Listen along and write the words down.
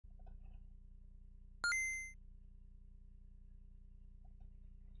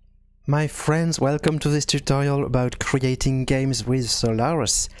My friends, welcome to this tutorial about creating games with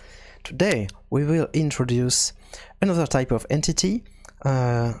Solarus. Today we will introduce another type of entity,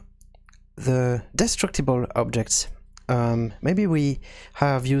 the destructible objects. Maybe we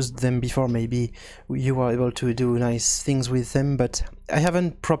have used them before, maybe you were able to do nice things with them, but I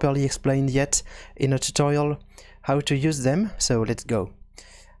haven't properly explained yet in a tutorial how to use them, so let's go.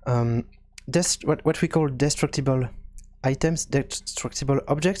 What we call destructible items, destructible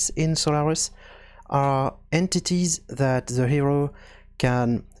objects in Solarus, are entities that the hero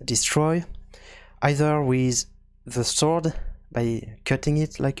can destroy, either with the sword by cutting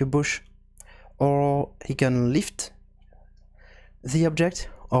it like a bush, or he can lift the object,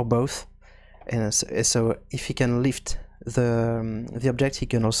 or both. And so if he can lift the object, he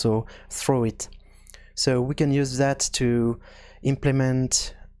can also throw it. So we can use that to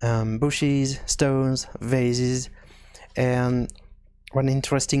implement bushes, stones, vases. And one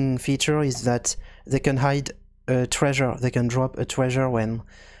interesting feature is that they can hide a treasure, they can drop a treasure when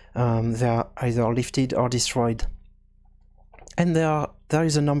they are either lifted or destroyed. And there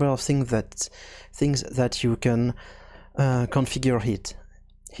is a number of things that you can configure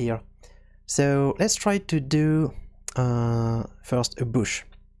here. So let's try to do first a bush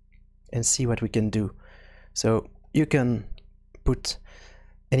and see what we can do. So you can put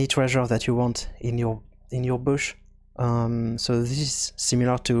any treasure that you want in your bush. So this is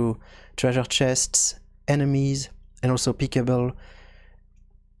similar to treasure chests, enemies, and also pickable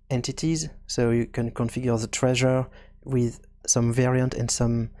entities. So you can configure the treasure with some variant and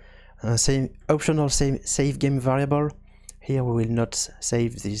some optional save game variable. Here we will not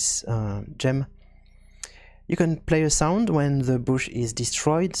save this gem. You can play a sound when the bush is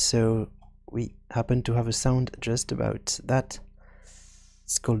destroyed, so we happen to have a sound just about that.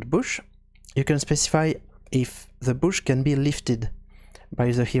 It's called bush. You can specify if the bush can be lifted by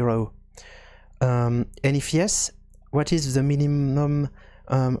the hero. And if yes, what is the minimum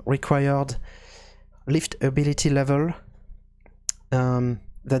required lift ability level that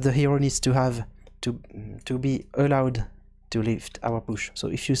the hero needs to have to be allowed to lift our bush. So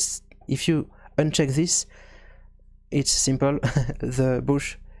if you uncheck this, it's simple. The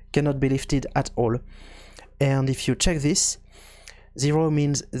bush cannot be lifted at all. And if you check this, 0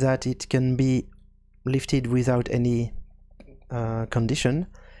 means that it can be lifted without any condition,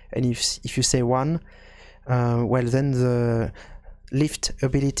 and if you say 1, well, then the lift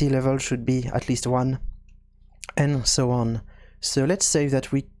ability level should be at least 1, and so on. So let's say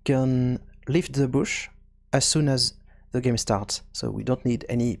that we can lift the bush as soon as the game starts, so we don't need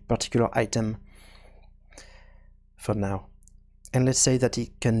any particular item for now. And let's say that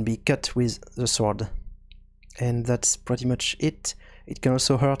it can be cut with the sword, and that's pretty much it. It can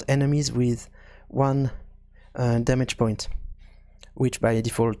also hurt enemies with 1 damage point, which by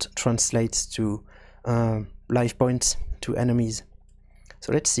default translates to life points to enemies.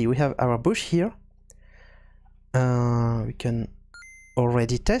 So let's see, we have our bush here. We can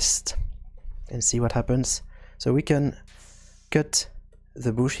already test and see what happens. So we can cut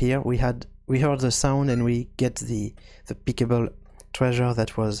the bush here. We heard the sound and we get the pickable treasure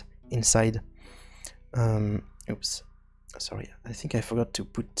that was inside. Oops. Sorry, I think I forgot to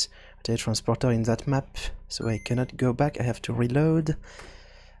put a teletransporter in that map, so I cannot go back, I have to reload.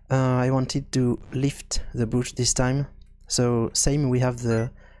 I wanted to lift the bush this time, so same, we have the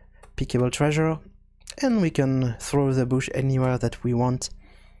pickable treasure, and we can throw the bush anywhere that we want.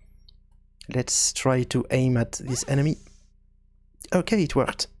 Let's try to aim at this enemy. Okay, it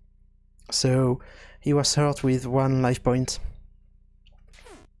worked. So he was hurt with 1 life point,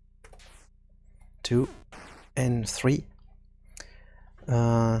 2 and 3.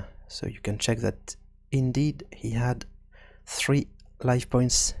 So you can check that indeed he had 3 life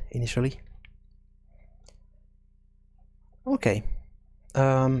points initially. Okay,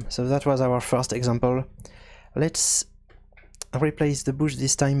 so that was our first example. Let's replace the bush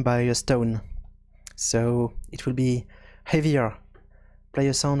this time by a stone, so it will be heavier. Play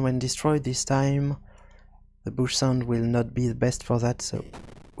a sound when destroyed this time. The bush sound will not be the best for that, so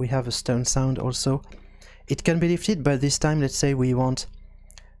we have a stone sound also. It can be lifted, but this time let's say we want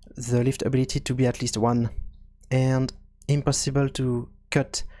the lift ability to be at least 1, and impossible to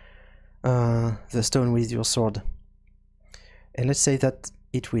cut the stone with your sword. And let's say that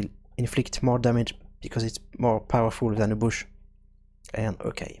it will inflict more damage because it's more powerful than a bush. And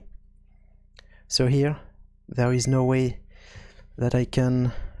okay. So here, there is no way that I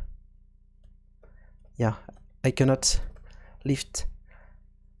can... yeah, I cannot lift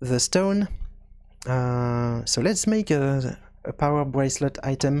the stone. So let's make a power bracelet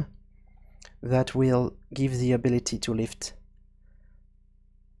item that will give the ability to lift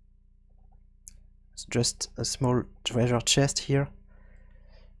It's just a small treasure chest here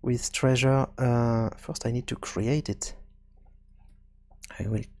with treasure. First I need to create it. I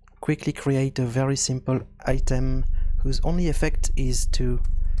will quickly create a very simple item whose only effect is to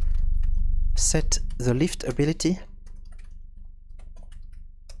set the lift ability.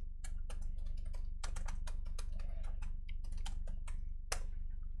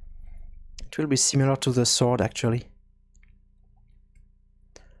 It will be similar to the sword actually.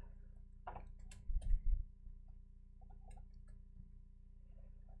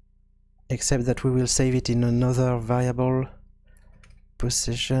 Except that we will save it in another variable.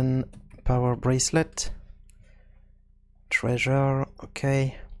 Possession, power bracelet, treasure,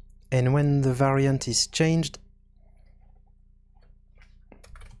 okay. And when the variant is changed,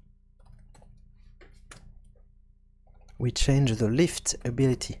 we change the lift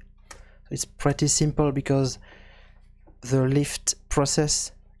ability. It's pretty simple because the lift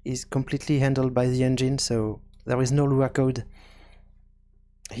process is completely handled by the engine, so there is no Lua code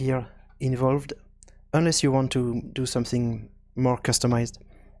here involved, unless you want to do something more customized.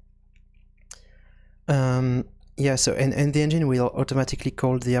 Yeah, so and the engine will automatically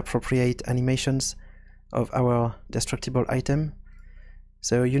call the appropriate animations of our destructible item.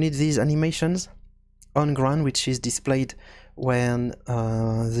 So you need these animations on ground, which is displayed when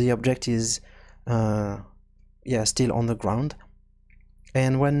the object is still on the ground,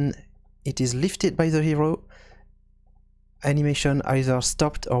 and when it is lifted by the hero, animation either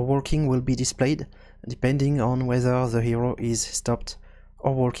stopped or walking will be displayed depending on whether the hero is stopped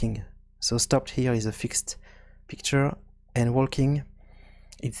or walking. So stopped here is a fixed picture, and walking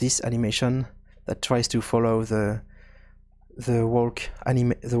is this animation that tries to follow the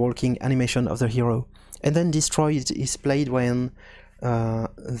walking animation of the hero. And then destroyed is played when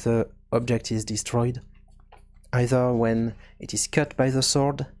the object is destroyed, either when it is cut by the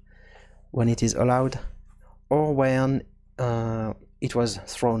sword, when it is allowed, or when it was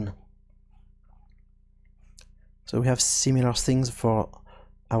thrown. So we have similar things for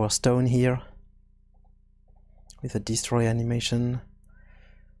our stone here, with a destroy animation,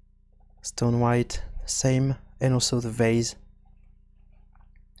 stone white, same, and also the vase.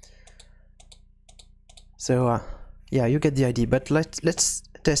 So yeah, you get the idea, but let's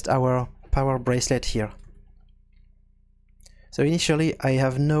test our power bracelet here. So initially I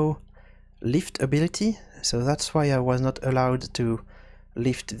have no lift ability, so that's why I was not allowed to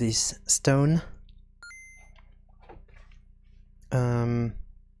lift this stone.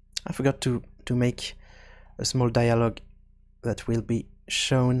 I forgot to make a small dialogue that will be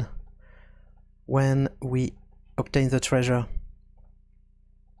shown when we obtain the treasure.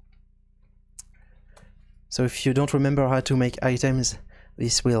 So if you don't remember how to make items,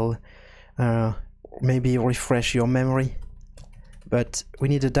 this will maybe refresh your memory. But we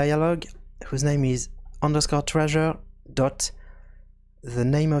need a dialogue whose name is _treasure dot the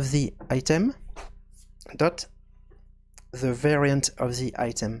name of the item dot the variant of the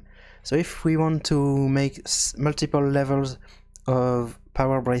item. So if we want to make multiple levels of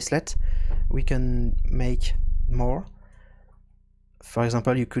power bracelet, we can make more. For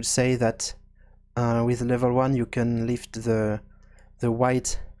example, you could say that with level 1 you can lift the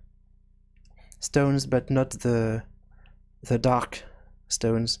white stones but not the dark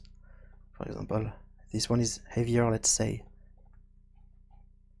stones. For example, this one is heavier, let's say.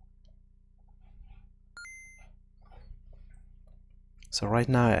 So right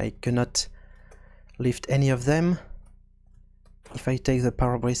now I cannot lift any of them. If I take the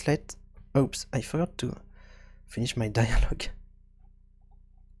power bracelet, oops, I forgot to finish my dialogue.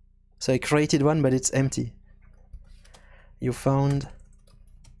 So I created one, but it's empty. You found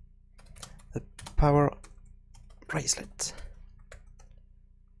the power bracelet.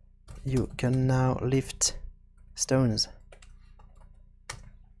 You can now lift stones.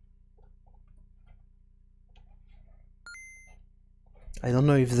 I don't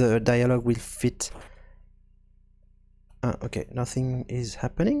know if the dialogue will fit. Okay, nothing is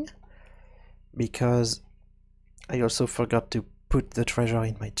happening because I also forgot to put the treasure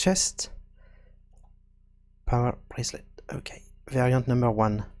in my chest. Power bracelet. Okay, variant number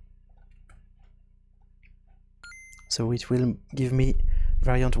 1. So it will give me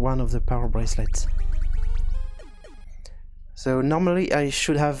variant 1 of the power bracelet. So normally I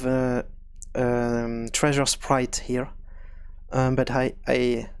should have a treasure sprite here. But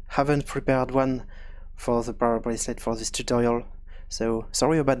I haven't prepared one for the power bracelet for this tutorial, so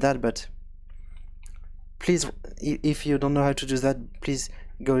sorry about that, but please, if you don't know how to do that, please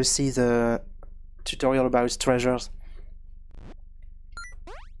go see the tutorial about treasures.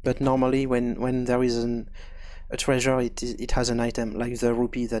 But normally when there is a treasure, it has an item, like the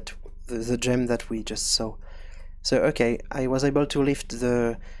rupee that the gem that we just saw. So okay, I was able to lift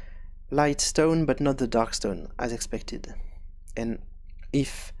the light stone but not the dark stone as expected. And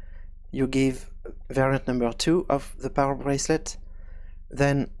if you give variant number 2 of the power bracelet,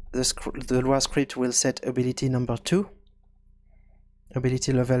 then the Lua script will set ability number 2,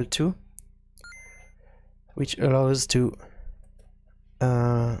 ability level 2, which allows to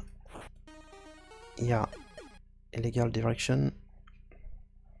yeah, illegal direction.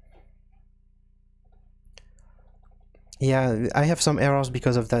 Yeah, I have some errors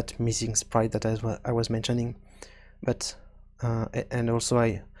because of that missing sprite that I was mentioning, but and also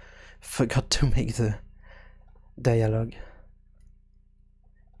I forgot to make the dialogue.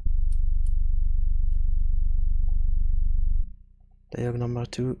 Dialogue number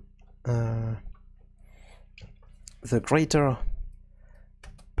 2, the greater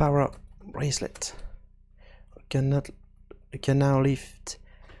power bracelet. We can now lift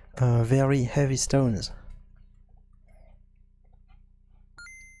very heavy stones.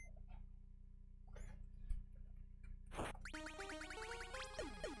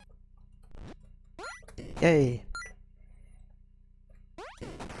 Yay!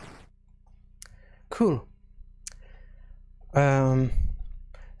 Cool.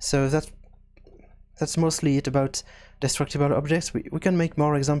 So that's mostly it about destructible objects. We can make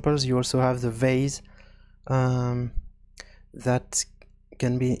more examples. You also have the vase that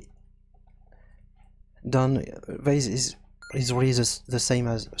can be done. Vase is really the same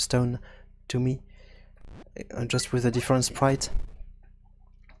as stone to me, just with a different sprite.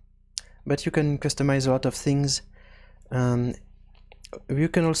 But you can customize a lot of things. You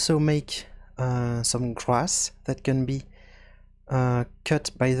can also make some grass that can be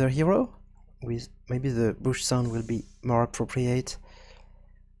cut by the hero, with maybe the bush sound will be more appropriate.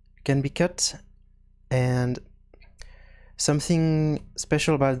 Can be cut, and something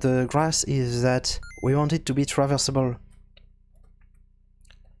special about the grass is that we want it to be traversable.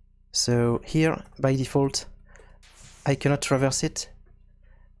 So here, by default, I cannot traverse it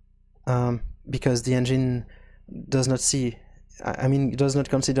because the engine does not see, I mean, does not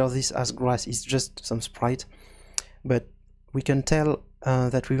consider this as grass, it's just some sprite. But we can tell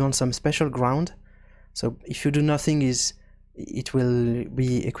that we want some special ground. So if you do nothing, it will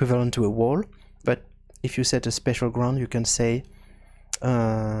be equivalent to a wall. But if you set a special ground, you can say,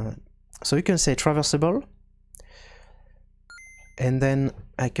 so you can say traversable, and then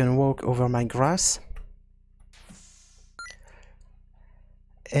I can walk over my grass.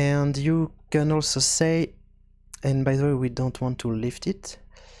 And you can also say, and by the way, we don't want to lift it.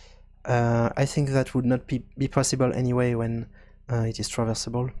 I think that would not be possible anyway when it is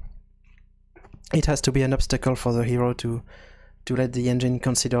traversable. It has to be an obstacle for the hero to let the engine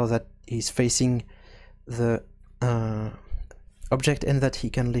consider that he's facing the object and that he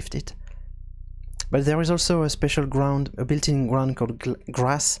can lift it. But there is also a special ground, a built-in ground called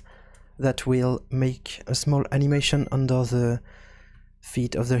grass, that will make a small animation under the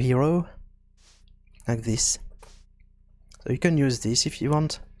feet of the hero, like this. So you can use this if you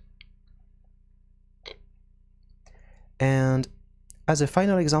want. And as a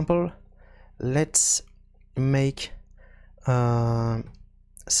final example, let's make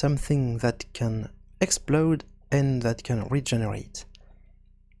something that can explode and that can regenerate.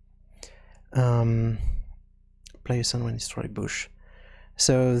 Play a sound when destroy bush.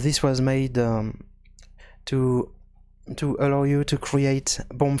 So this was made to allow you to create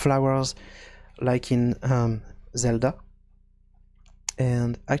bomb flowers like in Zelda.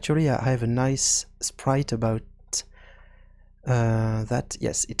 And actually I have a nice sprite about that.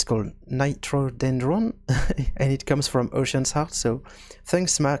 Yes, it's called Nitrodendron and it comes from Ocean's Heart. So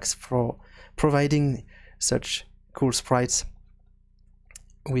thanks Max for providing such cool sprites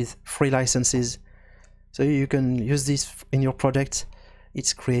with free licenses, so you can use this in your project.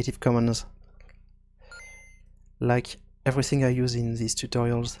 It's Creative Commons, like everything I use in these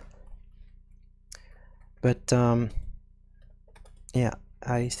tutorials. But yeah,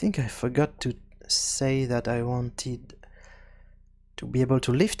 I think I forgot to say that I wanted to be able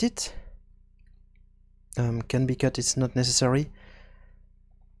to lift it. Can be cut, it's not necessary.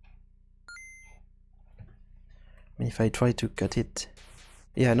 If I try to cut it,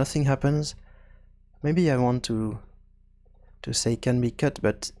 yeah, nothing happens. Maybe I want to say can be cut,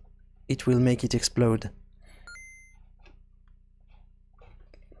 but it will make it explode.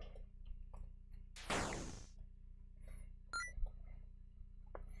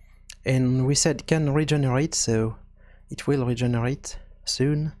 And we said can regenerate, so it will regenerate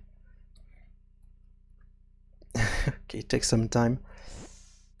soon. Okay, it takes some time.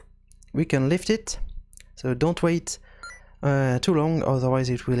 We can lift it, so don't wait too long, otherwise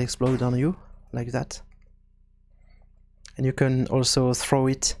it will explode on you, like that. And you can also throw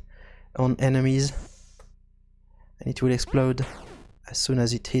it on enemies, and it will explode as soon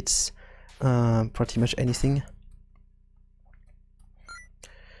as it hits pretty much anything.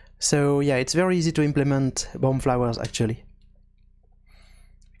 So yeah, it's very easy to implement bomb flowers actually,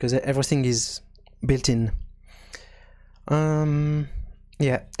 because everything is built in.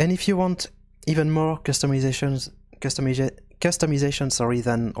 Yeah, and if you want even more customization,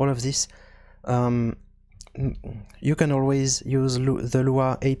 than all of this, you can always use the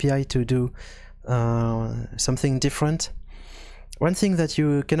Lua API to do something different. One thing that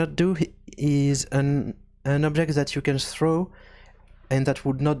you cannot do is an object that you can throw and that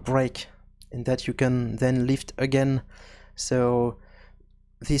would not break, and that you can then lift again. So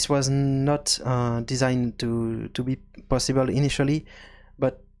this was not designed to be possible initially,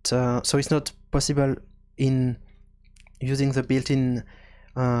 but so it's not possible in using the built-in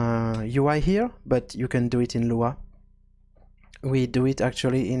UI here, but you can do it in Lua. We do it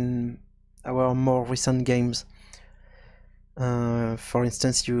actually in our more recent games. For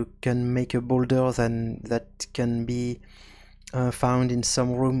instance, you can make a boulder that can be found in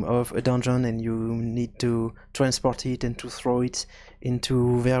some room of a dungeon, and you need to transport it and to throw it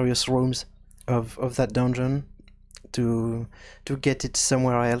into various rooms of that dungeon to get it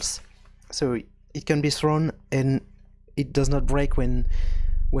somewhere else. So it can be thrown and it does not break when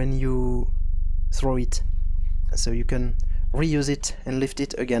you throw it, so you can reuse it and lift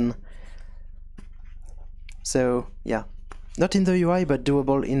it again. So yeah, not in the UI but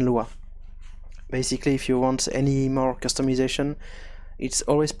doable in Lua. Basically, if you want any more customization, it's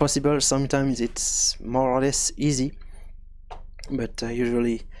always possible. Sometimes it's more or less easy, but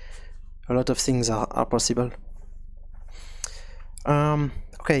usually a lot of things are possible.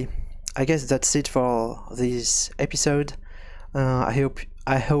 Okay, I guess that's it for this episode. I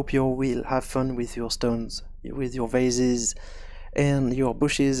hope you will have fun with your stones, with your vases and your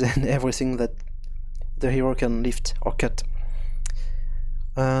bushes and everything that the hero can lift or cut.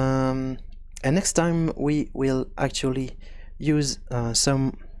 And next time we will actually use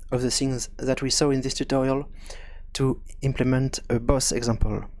some of the things that we saw in this tutorial to implement a boss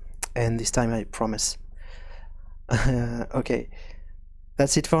example, and this time I promise. Okay,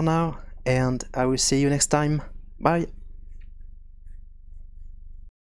 that's it for now, and I will see you next time. Bye!